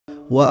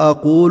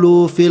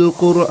وأقول في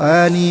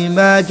القرآن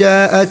ما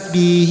جاءت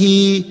به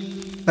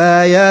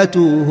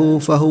آياته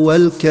فهو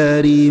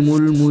الكريم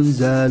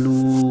المنزال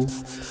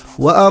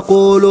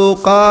وأقول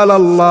قال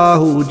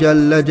الله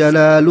جل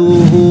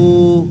جلاله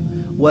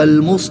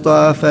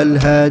والمصطفى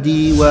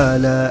الهادي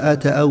ولا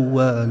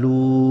أتأول.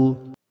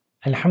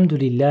 الحمد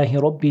لله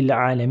رب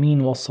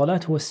العالمين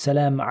والصلاة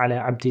والسلام على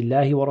عبد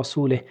الله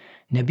ورسوله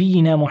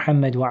نبينا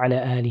محمد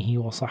وعلى آله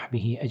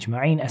وصحبه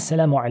أجمعين.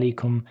 Assalamu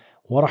alaikum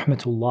wa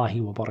rahmatullahi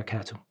wa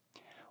barakatuh.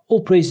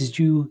 All praise is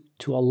due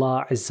to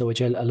Allah Azza wa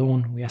Jal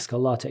alone. We ask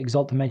Allah to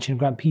exalt the mention and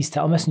grant peace to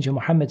our Messenger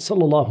Muhammad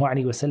sallallahu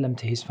alaihi wasallam,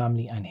 to his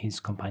family and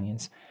his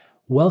companions.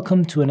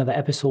 Welcome to another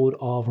episode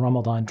of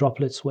Ramadan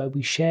Droplets, where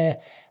we share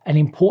an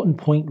important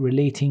point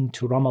relating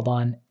to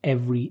Ramadan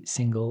every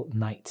single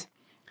night.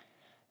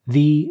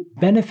 The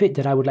benefit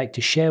that I would like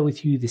to share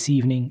with you this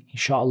evening,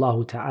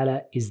 inshaAllah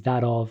ta'ala, is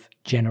that of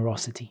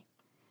generosity.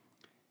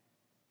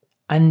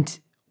 And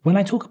when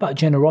I talk about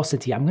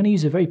generosity, I'm going to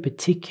use a very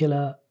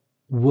particular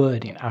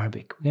word in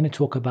Arabic. We're going to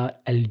talk about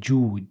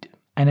al-jood.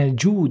 And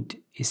al-jood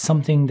is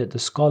something that the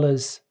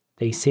scholars,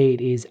 they say it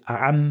is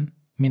a'am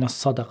min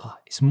as-sadaqah.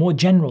 It's more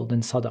general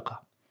than sadaqah.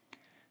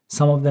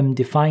 Some of them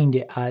defined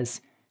it as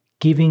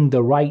giving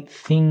the right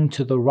thing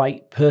to the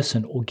right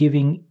person, or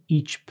giving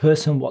each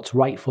person what's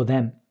right for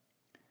them.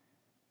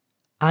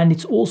 And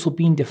it's also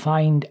been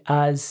defined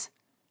as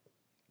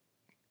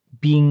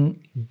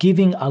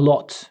giving a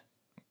lot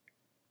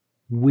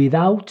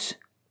without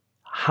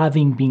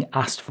having been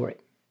asked for it.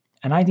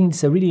 And I think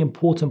it's a really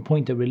important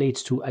point that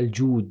relates to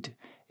al-jood.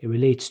 It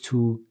relates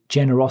to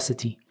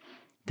generosity.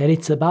 That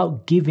it's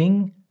about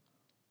giving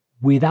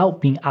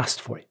without being asked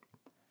for it.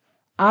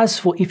 As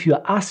for if you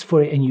are asked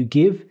for it and you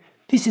give,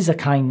 this is a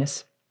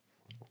kindness.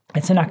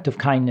 It's an act of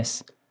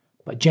kindness.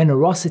 But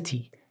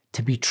generosity,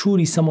 to be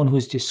truly someone who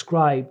is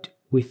described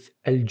with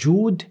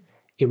al-jood,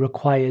 it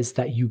requires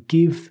that you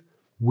give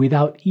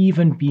without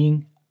even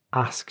being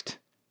asked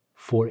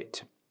for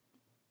it.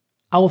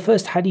 Our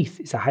first hadith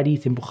is a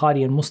hadith in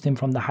Bukhari and Muslim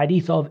from the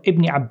hadith of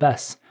Ibn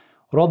Abbas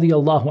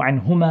radiyallahu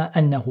anhuma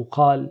annahu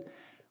قال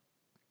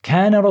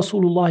كان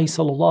رسول الله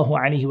صلى الله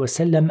عليه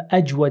وسلم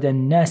أجود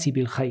الناس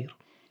بالخير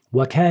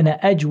وكان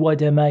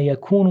أجود ما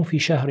يكون في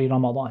شهر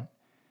رمضان.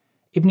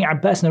 Ibn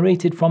Abbas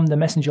narrated from the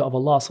Messenger of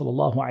Allah صلى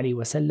الله عليه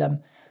وسلم.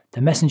 The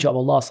Messenger of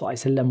Allah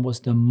ﷺ was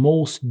the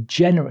most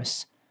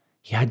generous.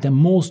 He had the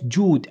most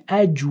jood,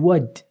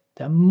 ajwad,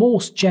 the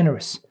most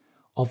generous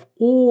of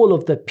all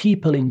of the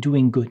people in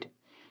doing good.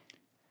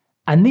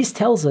 And this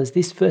tells us,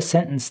 this first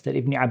sentence that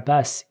Ibn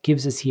Abbas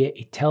gives us here,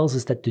 it tells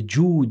us that the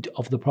jood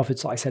of the Prophet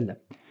ﷺ,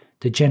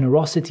 the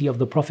generosity of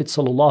the Prophet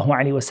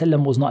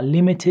ﷺ was not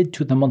limited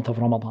to the month of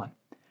Ramadan.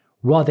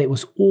 Rather, it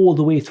was all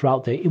the way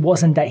throughout there. It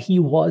wasn't that he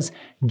was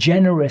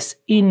generous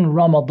in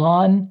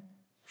Ramadan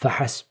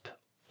فحسب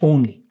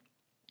only.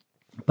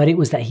 But it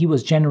was that he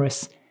was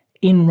generous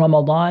in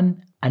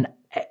Ramadan and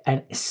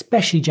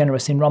especially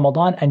generous in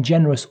Ramadan and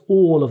generous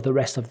all of the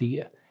rest of the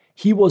year.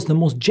 He was the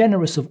most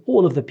generous of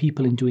all of the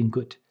people in doing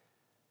good.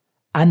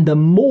 And the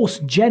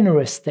most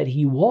generous that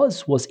he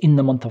was in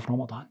the month of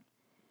Ramadan.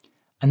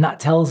 And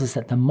that tells us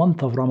that the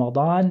month of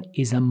Ramadan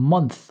is a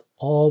month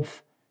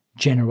of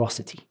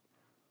generosity.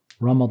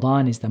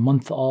 Ramadan is the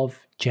month of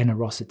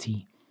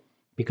generosity.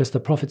 Because the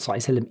Prophet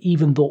ﷺ,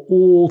 even though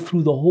all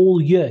through the whole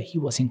year he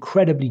was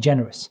incredibly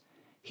generous,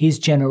 his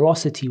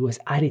generosity was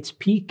at its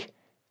peak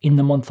in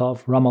the month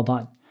of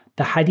Ramadan.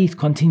 The hadith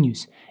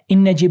continues,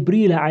 إن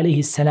جبريل عليه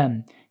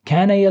السلام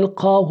كان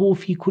يلقاه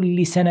في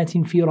كل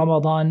سنة في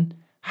رمضان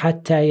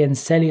حتى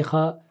ينسلخ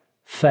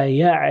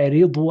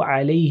فيعرض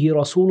عليه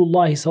رسول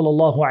الله صلى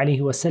الله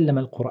عليه وسلم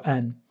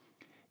القرآن.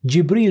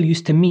 Jibreel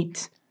used to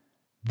meet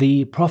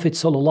the Prophet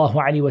صلى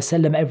الله عليه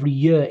وسلم every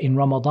year in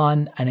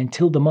Ramadan and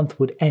until the month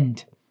would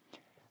end.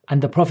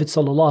 And the Prophet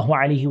صلى الله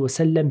عليه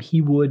وسلم,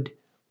 he would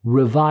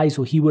revise,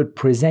 or he would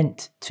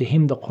present to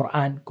him the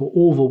Qur'an, go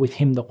over with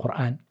him the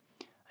Qur'an,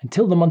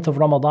 until the month of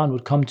Ramadan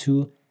would come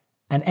to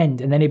an end.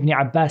 And then Ibn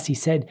Abbas, he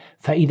said,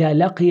 فَإِذَا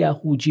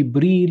لَقِيَهُ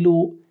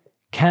جِبْرِيلُ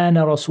كَانَ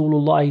رَسُولُ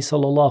اللَّهِ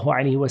صَلَّى اللَّهُ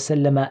عَلَيْهِ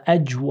وَسَلَّمَ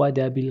أَجْوَدَ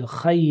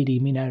بِالْخَيْرِ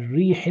مِنَ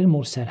الرِّيحِ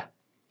الْمُرْسَلَةِ.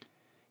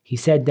 He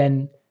said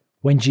then,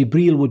 when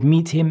Jibreel would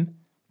meet him,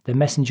 the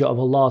Messenger of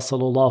Allah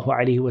sallallahu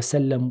alaihi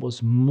wasallam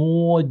was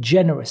more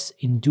generous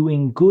in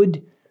doing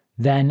good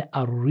than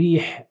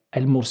ar-rih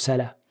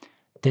al-mursala,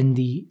 than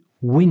the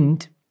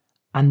wind.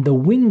 And the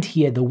wind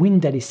here, the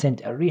wind that is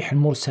sent, ar-rih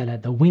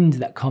al-mursala, the wind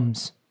that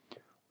comes,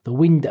 the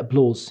wind that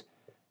blows.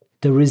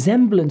 The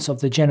resemblance of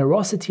the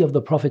generosity of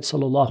the Prophet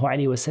sallallahu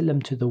alaihi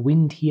wasallam to the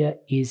wind here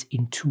is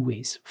in two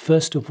ways.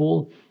 First of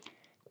all,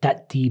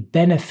 that the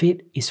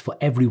benefit is for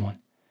everyone.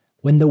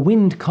 When the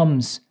wind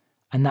comes,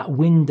 and that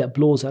wind that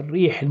blows,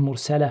 ar-rih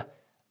al-mursala,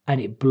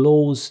 and it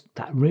blows,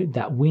 that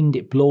wind,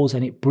 it blows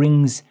and it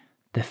brings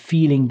the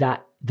feeling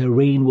that the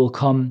rain will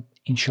come,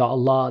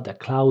 inshallah, the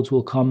clouds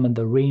will come and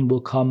the rain will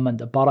come and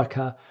the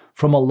barakah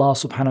from Allah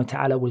subhanahu wa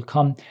ta'ala will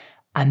come.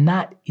 And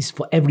that is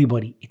for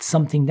everybody. It's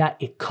something that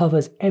it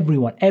covers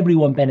everyone.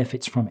 Everyone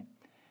benefits from it.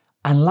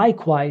 And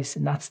likewise,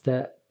 and that's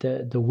the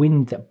the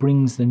wind that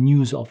brings the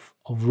news of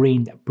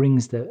rain, that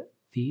brings the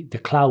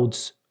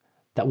clouds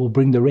that will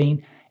bring the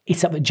rain.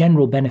 It's of a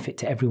general benefit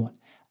to everyone.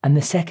 And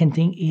the second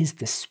thing is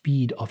the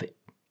speed of it.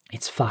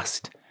 It's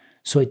fast.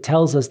 So it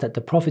tells us that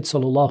the Prophet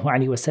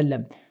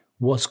ﷺ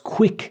was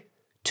quick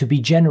to be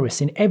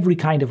generous in every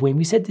kind of way. And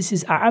we said this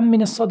is a'am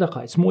min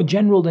as-sadaqah. It's more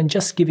general than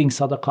just giving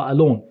sadaqah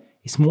alone.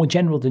 It's more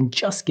general than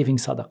just giving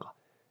sadaqah.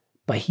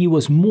 But he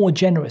was more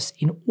generous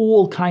in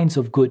all kinds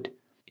of good,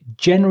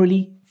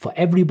 generally for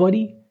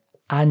everybody,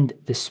 and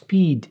the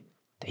speed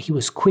that he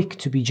was quick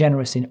to be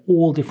generous in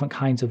all different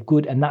kinds of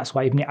good. And that's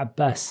why Ibn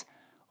Abbas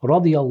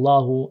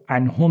radiyallahu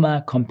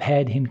anhuma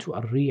compared him to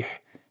Ar-Rih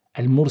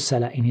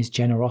al-Mursala in his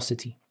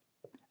generosity.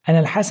 And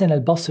Al-Hassan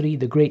al-Basri,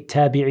 the great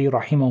tabi'i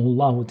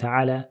rahimahullah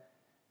ta'ala,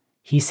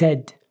 he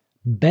said,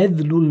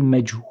 بَذْلُ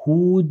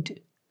الْمَجْهُودِ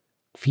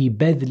فِي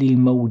بَذْلِ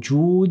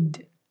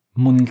الْمَوْجُودِ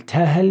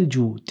مُنْتَهَى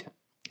الْجُودِ.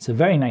 It's a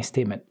very nice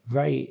statement,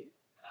 very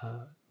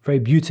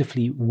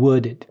beautifully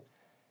worded.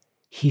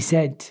 He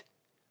said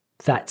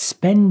that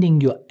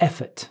spending your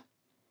effort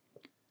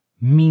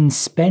means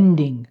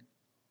spending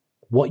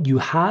what you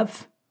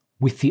have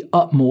with the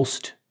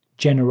utmost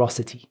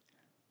generosity,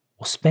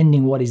 or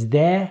spending what is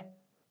there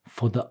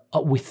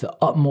with the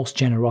utmost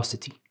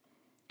generosity.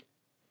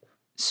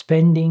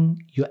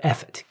 Spending your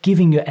effort,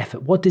 giving your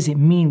effort. What does it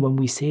mean when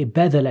we say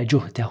بَذَلَ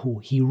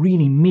جُهْدَهُ? He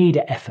really made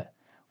an effort.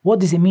 What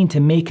does it mean to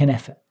make an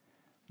effort?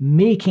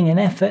 Making an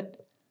effort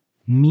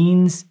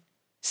means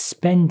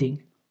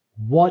spending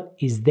what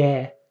is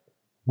there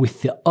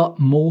with the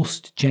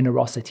utmost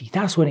generosity.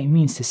 That's what it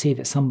means to say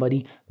that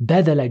somebody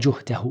بَذَلَ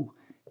جُهْدَهُ.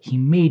 He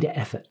made an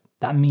effort.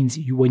 That means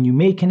when you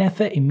make an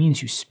effort, it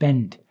means you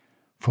spend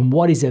from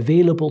what is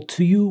available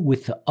to you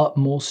with the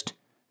utmost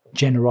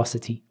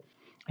generosity.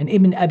 And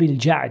Ibn Abi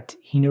al-Ja'd,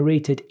 he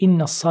narrated,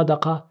 إِنَّ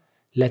الصَّدَقَةَ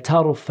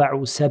لَتَرْفَعُ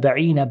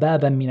سَبْعِينَ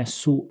بَابًا مِنَ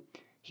السُّوءِ.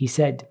 He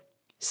said,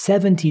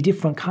 70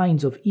 different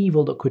kinds of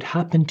evil that could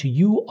happen to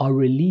you are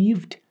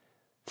relieved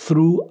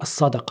through a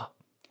sadaqah.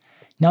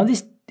 Now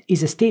this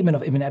is a statement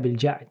of Ibn Abi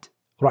al-Ja'd,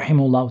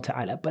 rahimahullah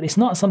ta'ala, but it's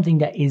not something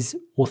that is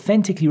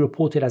authentically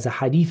reported as a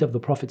hadith of the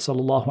Prophet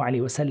sallallahu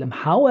alaihi wasallam.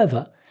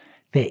 However,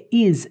 there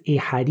is a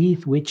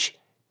hadith which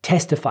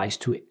testifies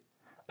to it,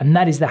 and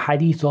that is the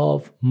hadith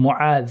of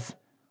Mu'adh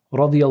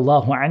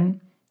radiyallahu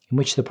an, in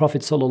which the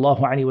Prophet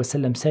sallallahu alaihi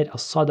wasallam said,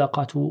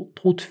 "As-sadaqatu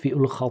tudfi'u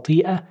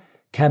al-khati'ah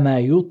kama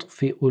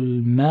yudfi'u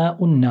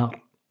al-ma'u an-nar."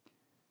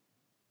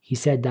 He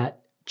said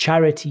that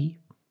charity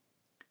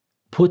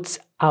puts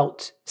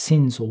out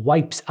sins or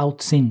wipes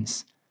out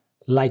sins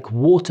like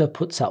water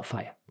puts out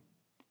fire.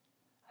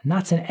 And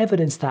that's an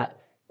evidence that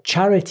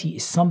charity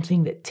is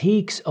something that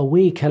takes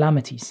away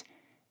calamities.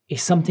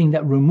 It's something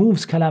that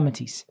removes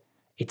calamities.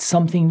 It's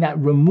something that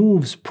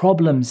removes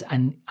problems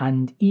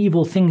and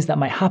evil things that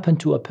might happen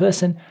to a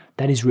person,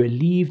 that is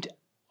relieved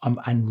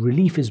and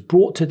relief is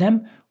brought to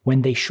them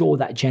when they show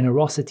that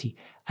generosity.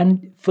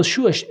 And for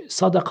sure,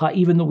 sadaqah,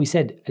 even though we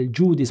said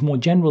al-jud is more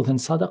general than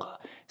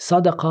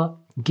sadaqah,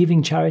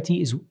 giving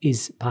charity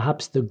is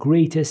perhaps the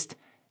greatest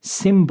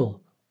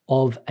symbol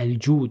of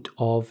al-jud,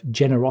 of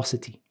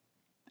generosity.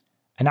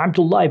 And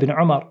Abdullah ibn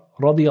Umar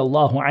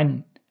radiyallahu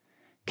an,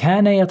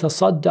 كان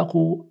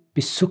يتصدق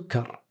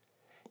بالسكر.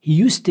 He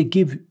used to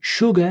give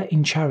sugar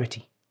in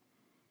charity.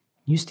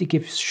 He used to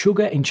give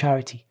sugar in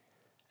charity.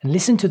 And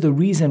listen to the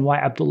reason why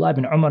Abdullah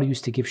ibn Umar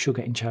used to give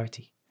sugar in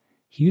charity.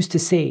 He used to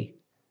say,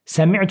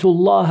 سمعت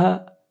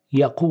الله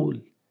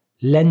يقول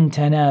لن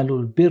تنالوا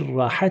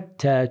البر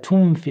حتى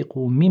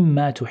تنفقوا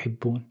مما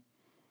تحبون.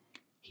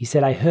 He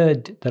said, I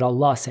heard that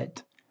Allah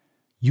said,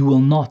 you will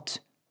not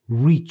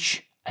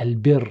reach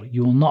al-birr,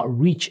 you will not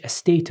reach a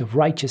state of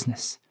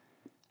righteousness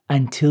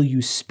until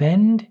you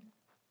spend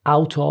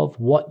out of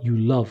what you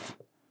love.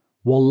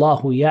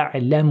 وَاللَّهُ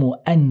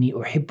يَعْلَمُ أَنِّي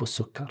أُحِبُّ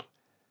السُّكَّرِ.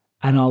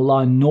 And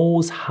Allah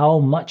knows how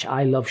much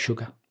I love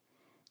sugar.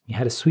 He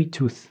had a sweet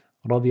tooth,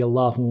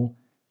 radiyallahu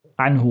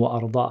anhu wa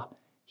ardah.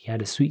 He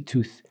had a sweet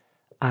tooth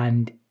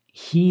and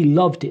he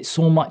loved it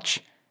so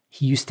much,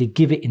 he used to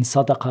give it in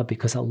sadaqah,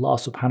 because Allah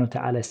subhanahu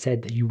wa ta'ala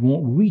said that you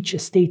won't reach a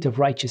state of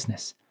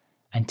righteousness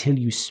until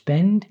you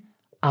spend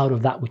out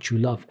of that which you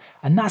love.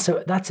 And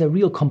that's a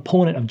real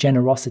component of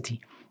generosity.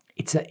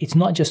 It's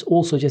not just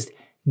also just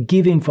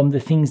giving from the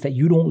things that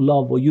you don't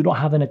love or you don't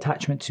have an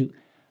attachment to,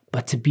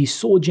 but to be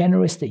so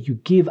generous that you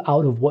give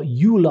out of what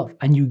you love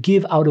and you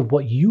give out of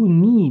what you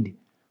need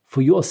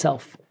for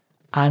yourself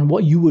and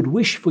what you would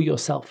wish for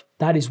yourself.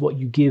 That is what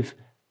you give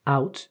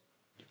out,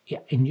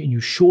 and you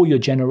show your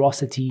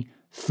generosity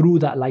through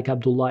that, like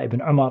Abdullah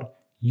ibn Umar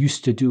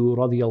used to do,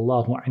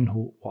 radiyallahu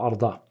anhu wa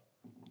arda.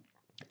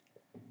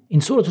 In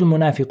Surah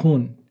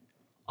Al-Munafiqun,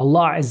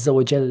 Allah Azza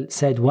wa Jal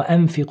said,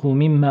 وَأَنفِقُوا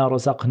مِمَّا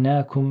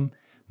رَزَقْنَاكُمْ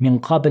مِنْ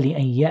قَبْلِ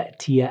أَنْ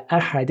يَأْتِيَ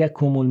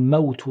أَحَدَكُمُ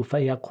الْمَوْتُ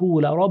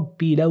فَيَقُولَ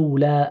رَبِّ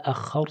لَوْلَا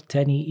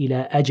أَخَّرْتَنِي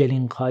إِلَى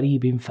أَجَلٍ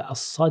قَرِيبٍ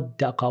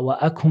فَأَصَّدَّقَ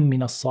وَأَكُنْ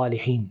مِنَ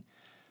الصَّالِحِينَ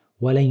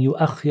وَلَنْ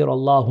يُؤَخِّرَ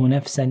اللَّهُ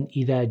نَفْسًا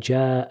إِذَا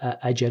جَاءَ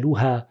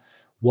أَجَلُهَا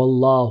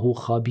وَاللَّهُ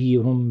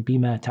خَبِيرٌ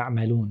بِمَا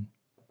تَعْمَلُونَ.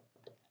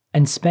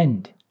 And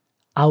spend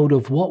out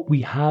of what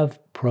we have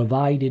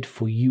provided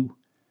for you.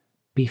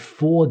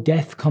 Before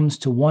death comes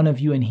to one of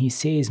you and he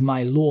says,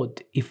 my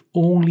Lord, if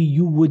only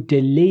you would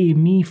delay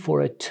me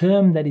for a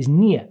term that is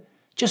near,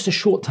 just a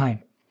short time,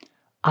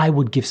 I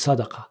would give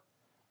sadaqah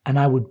and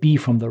I would be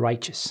from the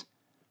righteous.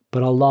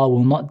 But Allah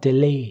will not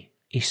delay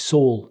a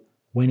soul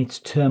when its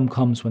term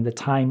comes, when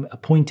the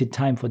appointed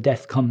time for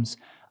death comes,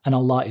 and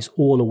Allah is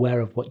all aware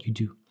of what you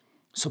do.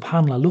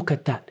 SubhanAllah, look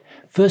at that.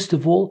 First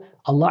of all,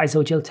 Allah Azza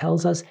wa Jal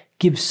tells us,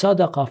 give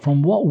sadaqah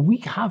from what we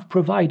have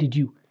provided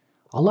you.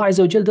 Allah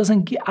Azza wa Jal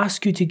doesn't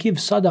ask you to give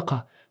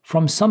sadaqah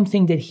from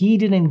something that He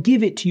didn't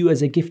give it to you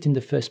as a gift in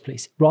the first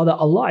place. Rather,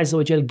 Allah Azza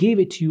wa Jal gave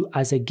it to you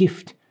as a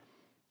gift.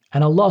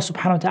 And Allah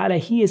subhanahu wa ta'ala,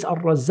 He is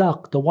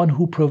Ar-Razzaq, the one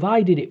who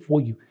provided it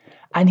for you.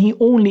 And He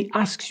only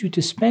asks you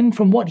to spend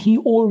from what He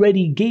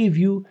already gave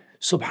you,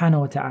 subhanahu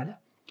wa ta'ala.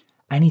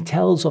 And He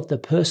tells of the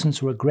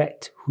person's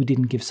regret who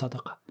didn't give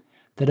sadaqah.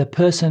 That a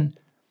person,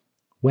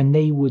 when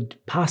they would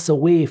pass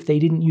away, if they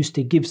didn't used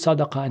to give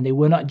sadaqah and they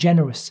were not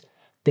generous,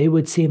 they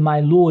would say, my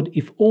Lord,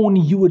 if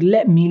only you would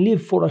let me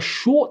live for a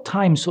short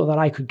time so that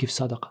I could give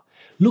sadaqah.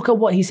 Look at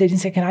what he said. He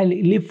said, can I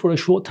live for a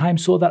short time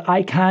so that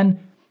I can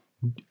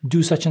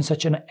do such and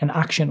such an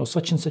action or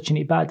such and such an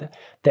ibadah?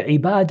 The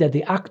ibadah,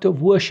 the act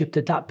of worship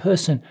that that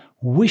person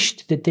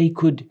wished that they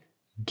could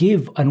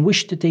give and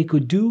wished that they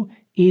could do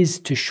is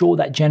to show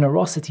that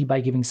generosity by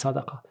giving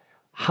sadaqah.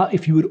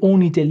 If you would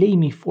only delay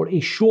me for a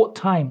short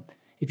time,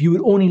 if you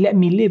would only let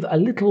me live a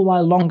little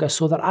while longer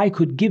so that I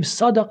could give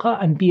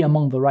sadaqah and be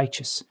among the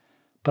righteous.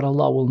 But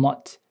Allah will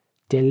not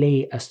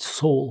delay a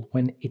soul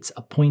when its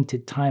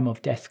appointed time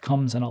of death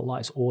comes, and Allah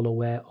is all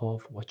aware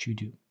of what you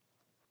do.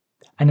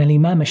 And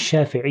Al-Imam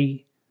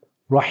Al-Shafi'i,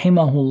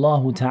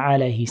 rahimahullah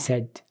ta'ala, he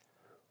said,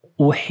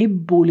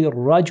 أحب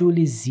للرجل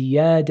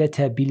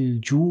الزيادة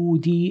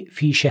بالجود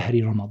في شهر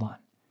رمضان.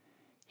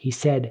 He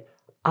said,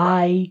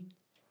 I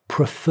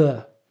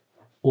prefer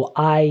or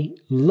I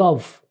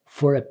love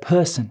for a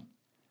person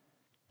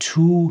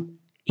to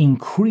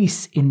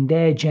increase in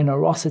their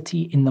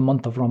generosity in the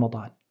month of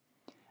Ramadan.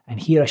 And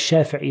here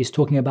Shafi'i is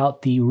talking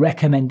about the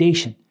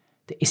recommendation,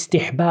 the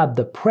istihbab,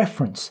 the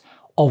preference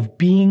of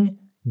being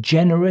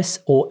generous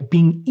or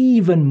being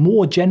even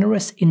more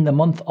generous in the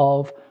month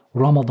of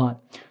Ramadan.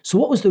 So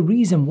what was the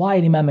reason why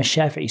Imam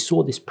Shafi'i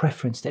saw this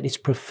preference, that it's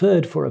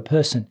preferred for a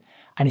person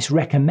and it's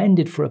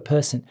recommended for a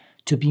person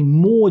to be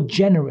more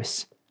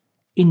generous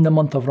in the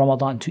month of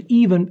Ramadan,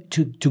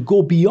 to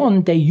go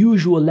beyond their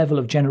usual level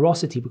of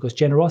generosity, because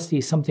generosity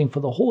is something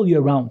for the whole year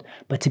round,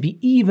 but to be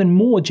even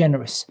more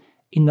generous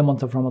in the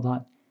month of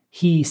Ramadan?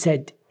 He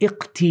said,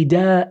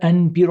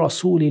 اقتداء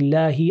برسول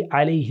الله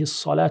عليه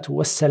الصلاة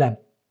والسلام.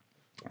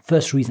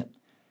 First reason,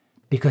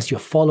 because you're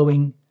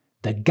following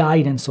the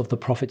guidance of the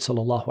Prophet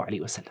sallallahu alaihi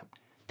wasallam,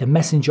 the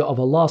Messenger of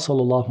Allah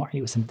sallallahu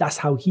alaihi wasallam. That's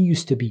how he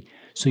used to be.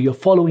 So you're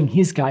following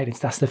his guidance.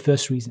 That's the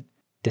first reason.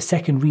 The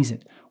second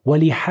reason,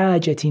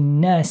 وَلِحَاجَةِ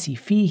النَّاسِ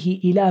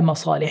فِيهِ إِلَى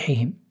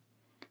مَصَالِحِهِمْ.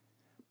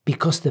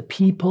 Because the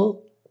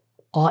people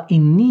are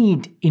in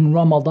need in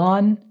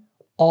Ramadan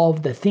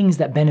of the things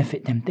that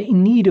benefit them. They're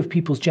in need of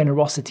people's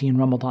generosity in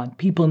Ramadan.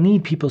 People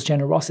need people's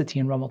generosity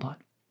in Ramadan.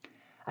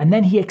 And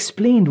then he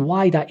explained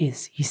why that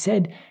is. He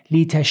said,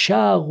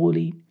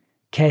 لِتَشَاغُلِ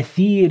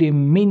كَثِيرٍ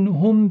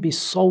مِّنْهُمْ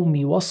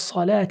بِالصَّوْمِ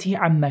وَالصَّلَاةِ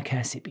عَنْ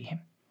مَكَاسِبِهِمْ.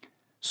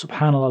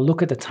 SubhanAllah,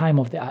 look at the time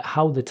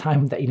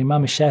that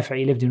Imam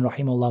Shafi'i lived in,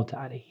 rahimahullah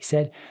ta'ala. He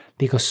said,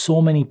 because so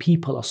many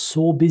people are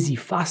so busy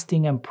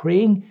fasting and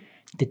praying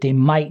that they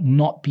might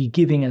not be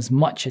giving as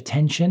much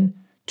attention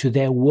to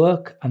their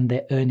work and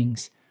their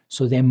earnings.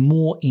 So they're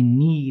more in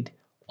need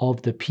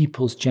of the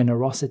people's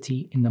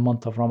generosity in the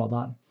month of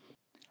Ramadan.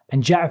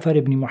 And Ja'far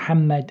ibn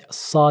Muhammad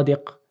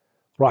as-Sadiq,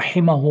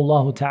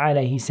 rahimahullah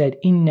ta'ala, he said,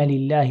 Inna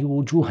lillahi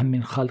wujuhan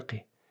min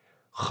khalqih.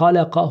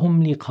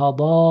 خلقهم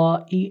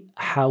لقضاء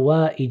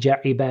حوائج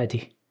عباده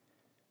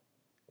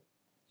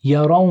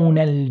يرون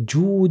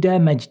الجود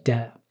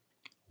مجدا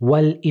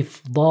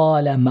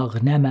والإفضال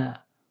مغنما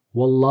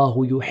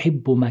والله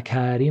يحب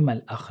مكارم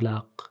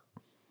الأخلاق.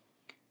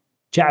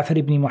 Ja'far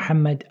ibn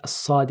Muhammad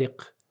as-Sadiq,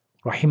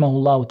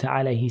 rahimahullah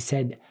ta'ala, he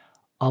said,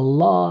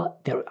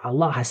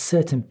 Allah has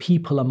certain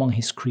people among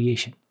His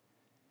creation.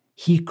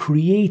 He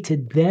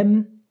created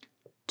them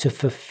to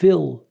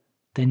fulfill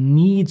the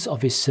needs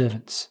of His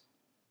servants.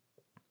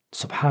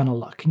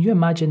 SubhanAllah, can you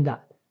imagine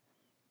that?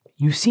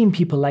 You've seen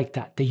people like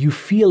that you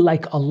feel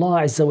like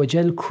Allah Azza wa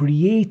Jal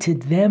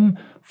created them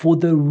for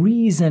the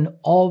reason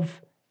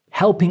of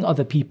helping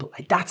other people.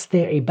 Like that's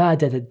their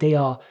ibadah that they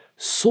are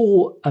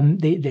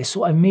they're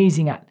so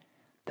amazing at,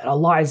 that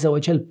Allah Azza wa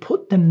Jal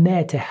put them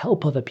there to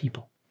help other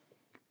people.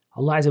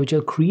 Allah Azza wa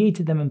Jal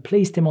created them and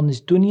placed them on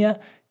this dunya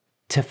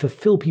to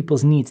fulfill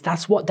people's needs.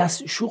 That's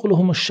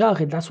shughluhum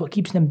al-shaghil. That's what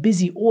keeps them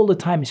busy all the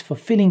time, is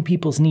fulfilling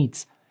people's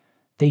needs.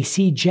 They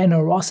see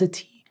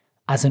generosity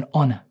as an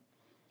honor.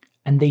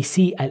 And they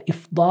see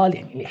al-ifdal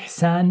and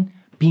al-ihsan,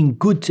 being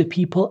good to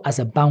people, as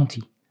a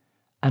bounty.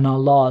 And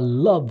Allah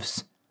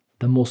loves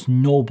the most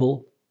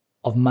noble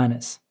of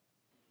manners.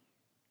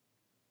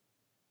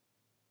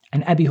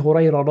 And Abi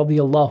Hurairah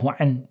radiyallahu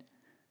anhu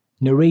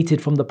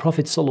narrated from the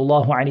Prophet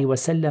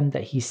ﷺ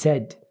that he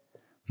said,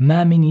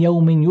 ما من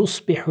يوم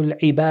يصبح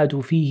العباد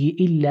فيه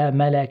إلا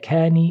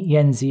ملكان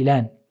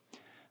ينزلان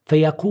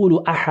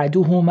فيقول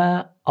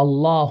أحدهما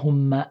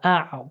اللهم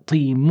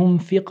أعطي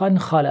منفقا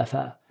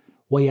خلفا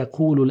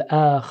ويقول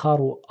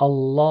الآخر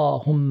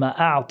اللهم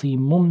أعطي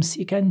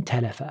ممسكا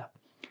تلفا.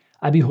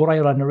 Abu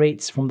Hurairah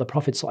narrates from the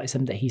Prophet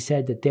ﷺ that he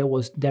said that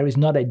there is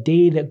not a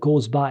day that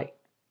goes by,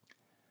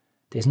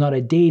 there's not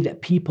a day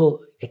that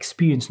people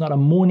experience, not a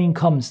morning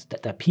comes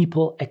that the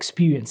people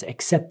experience,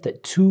 except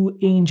that two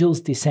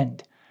angels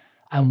descend.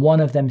 And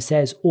one of them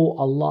says, "O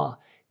Allah,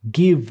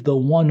 give the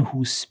one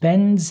who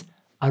spends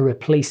a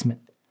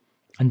replacement."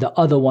 And the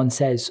other one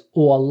says,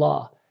 "O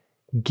Allah,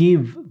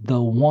 give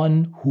the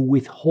one who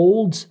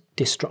withholds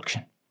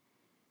destruction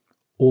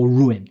or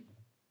ruin."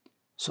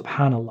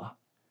 Subhanallah.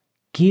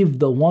 Give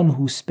the one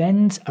who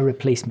spends a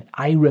replacement.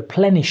 I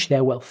replenish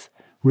their wealth,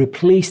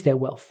 replace their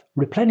wealth,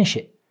 replenish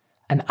it.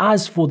 And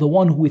as for the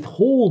one who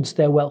withholds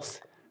their wealth,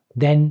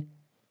 then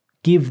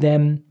give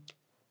them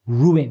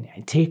ruin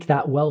and take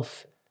that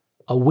wealth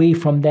away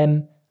from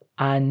them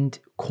and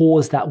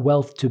cause that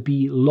wealth to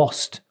be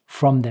lost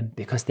from them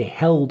because they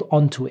held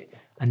onto it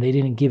and they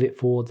didn't give it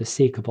for the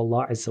sake of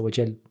Allah Azza wa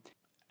Jal.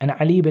 And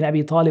Ali ibn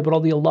Abi Talib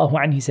radiyallahu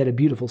anhu, he said a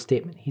beautiful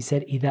statement. He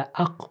said, إِذَا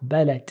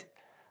أَقْبَلَتْ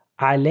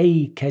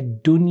عَلَيْكَ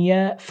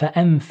الدُّنْيَا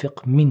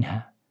فَأَنْفِقْ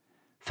مِنْهَا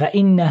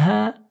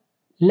فَإِنَّهَا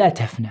لَا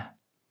تَفْنَى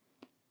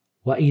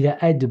وَإِذَا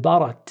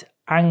أَدْبَرَتْ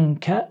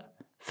عَنْكَ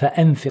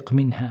فَأَنْفِقْ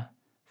مِنْهَا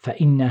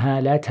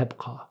فَإِنَّهَا لَا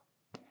تَبْقَى.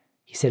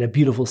 He said a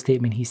beautiful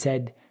statement. He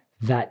said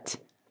that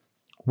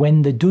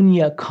when the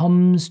dunya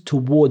comes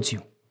towards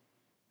you,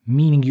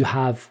 meaning you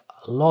have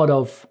a lot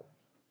of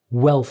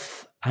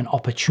wealth and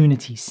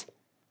opportunities,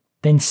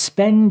 then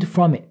spend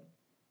from it.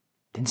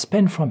 Then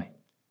spend from it.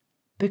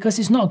 Because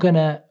it's not going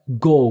to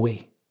go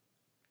away.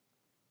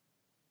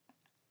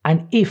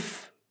 And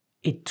if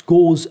it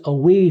goes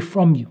away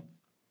from you,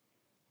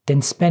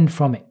 then spend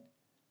from it.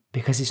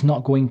 Because it's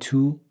not going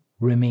to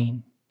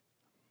remain.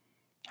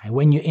 And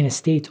when you're in a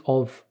state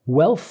of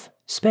wealth,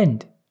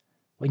 spend.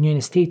 When you're in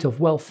a state of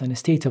wealth and a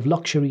state of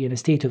luxury and a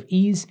state of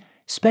ease,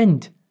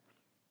 spend.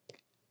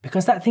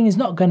 Because that thing is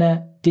not going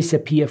to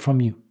disappear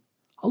from you.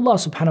 Allah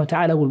subhanahu wa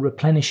ta'ala will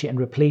replenish it and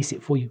replace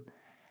it for you.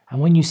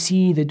 And when you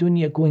see the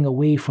dunya going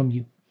away from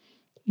you,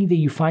 either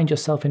you find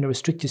yourself in a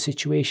restricted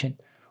situation,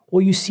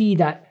 or you see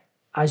that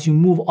as you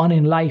move on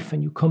in life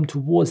and you come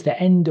towards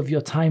the end of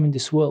your time in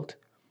this world,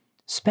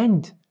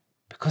 spend.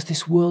 Because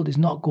this world is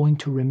not going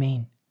to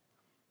remain.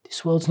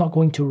 This world's not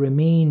going to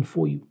remain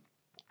for you.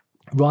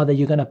 Rather,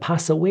 you're going to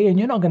pass away and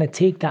you're not going to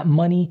take that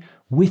money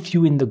with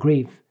you in the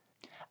grave.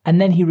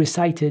 And then he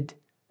recited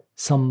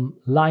some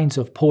lines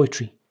of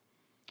poetry.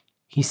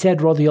 He said,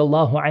 رضي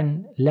الله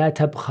عنه, لا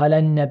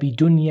تبخلن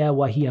بدنيا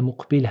وهي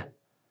مقبلة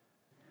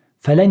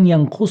فلن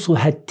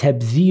ينقصها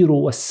التبذير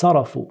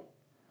والصرف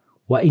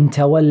وإن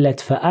تولت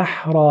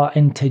فأحرى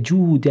أن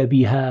تجود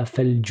بها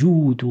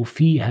فالجود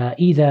فيها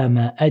إذا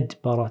ما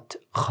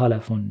أدبرت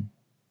خلف.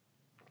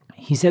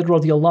 He said,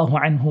 رضي الله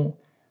عنه,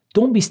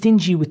 don't be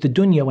stingy with the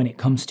dunya when it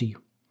comes to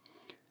you,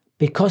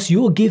 because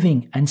your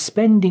giving and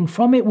spending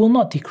from it will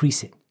not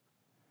decrease it.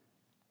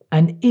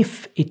 And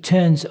if it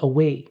turns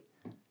away,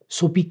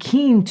 so be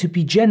keen to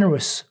be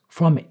generous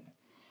from it.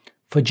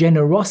 For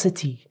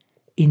generosity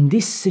in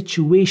this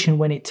situation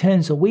when it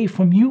turns away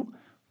from you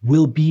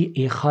will be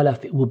a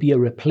khalaf, it will be a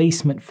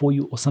replacement for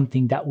you or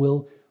something that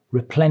will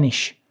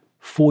replenish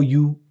for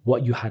you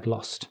what you had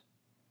lost.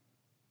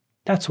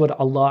 That's what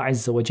Allah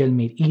Azza wa Jal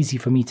made easy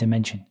for me to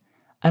mention.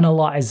 And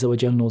Allah Azza wa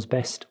Jal knows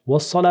best.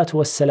 Wassalatu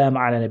wassalamu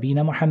ala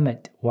nabina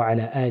Muhammad wa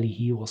ala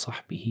alihi wa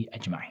sahbihi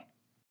ajma'in.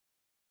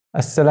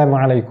 Assalamu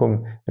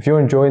alaikum. If you're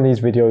enjoying these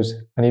videos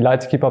and you'd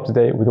like to keep up to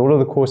date with all of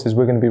the courses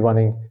we're going to be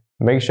running,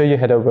 make sure you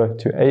head over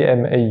to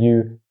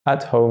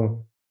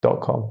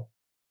amauathome.com.